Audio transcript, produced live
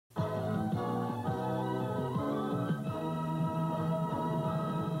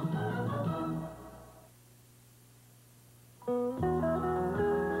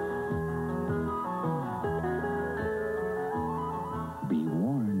Be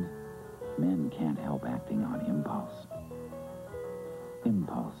warned, men can't help acting on impulse.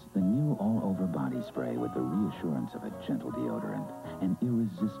 Impulse, the new all-over body spray with the reassurance of a gentle deodorant, an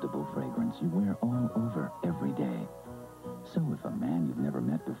irresistible fragrance you wear all over every day. So if a man you've never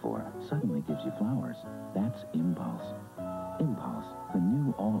met before suddenly gives you flowers, that's Impulse. Impulse, the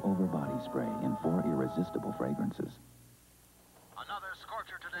new all-over body spray in 4 irresistible fragrances. Another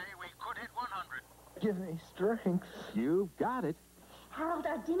scorcher today. We could hit 100. Give me strength. You've got it. Harold,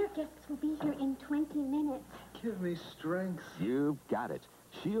 our dinner guests will be here in 20 minutes. Give me strength. You've got it.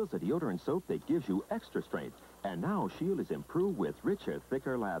 Shield's a deodorant soap that gives you extra strength. And now Shield is improved with richer,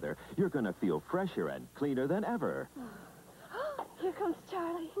 thicker lather. You're going to feel fresher and cleaner than ever. Here comes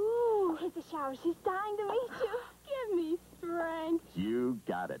Charlie. Ooh, hit the shower. She's dying to meet you. Give me strength. You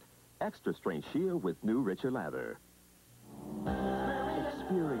got it. Extra strength Shield with new, richer lather.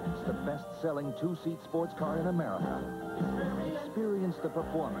 Experience the best-selling two-seat sports car in America. Experience the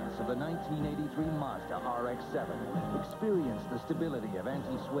performance of the 1983 Mazda RX-7. Experience the stability of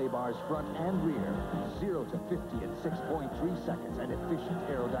anti-sway bars front and rear. 0 to 50 in 6.3 seconds and efficient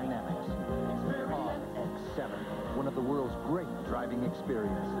aerodynamics. RX-7, one of the world's great driving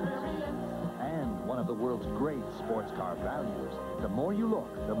experiences. And one of the world's great sports car values. The more you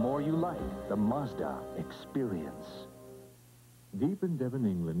look, the more you like. The Mazda Experience. Deep in Devon,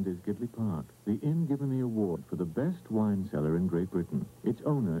 England, is Gidley Park, the inn given the award for the best wine cellar in Great Britain. Its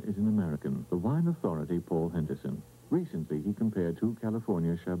owner is an American, the wine authority Paul Henderson. Recently, he compared 2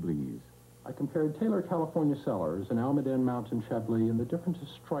 California Chablis. I compared Taylor California Cellars and Almaden Mountain Chablis, and the difference is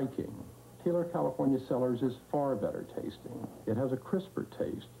striking. Taylor California Cellars is far better tasting. It has a crisper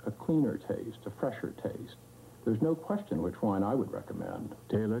taste, a cleaner taste, a fresher taste. There's no question which wine I would recommend.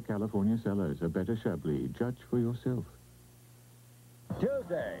 Taylor California Cellars, a better Chablis. Judge for yourself.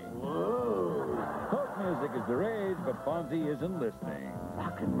 Tuesday. Whoa. Folk music is the rage, but Fonzie isn't listening.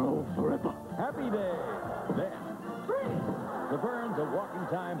 Rock and roll forever. Happy Day. Then, the Burns, a walking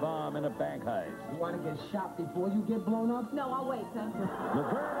time bomb in a bank heist. You want to get shot before you get blown up? No, I'll wait, sir.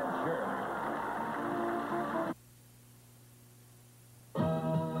 Laverne and Shirley.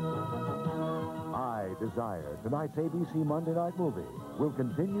 I Desire, tonight's ABC Monday Night Movie, will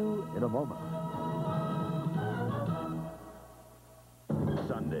continue in a moment.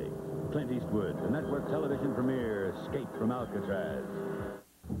 Sunday, Clint Eastwood, the network television premiere, Escape from Alcatraz.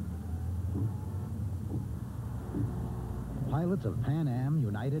 Pilots of Pan Am,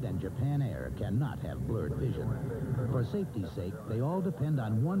 United, and Japan Air cannot have blurred vision. For safety's sake, they all depend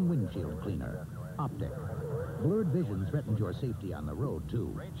on one windshield cleaner, Optic. Blurred vision threatens your safety on the road,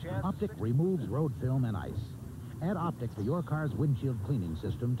 too. Optic removes road film and ice. Add Optic to your car's windshield cleaning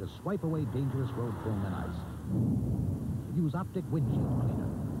system to swipe away dangerous road film and ice. Use Optic Windshield Cleaner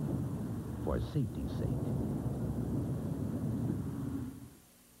for safety's sake.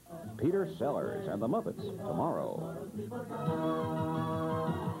 Peter Sellers and the Muppets tomorrow.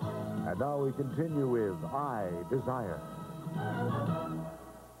 And now we continue with I Desire.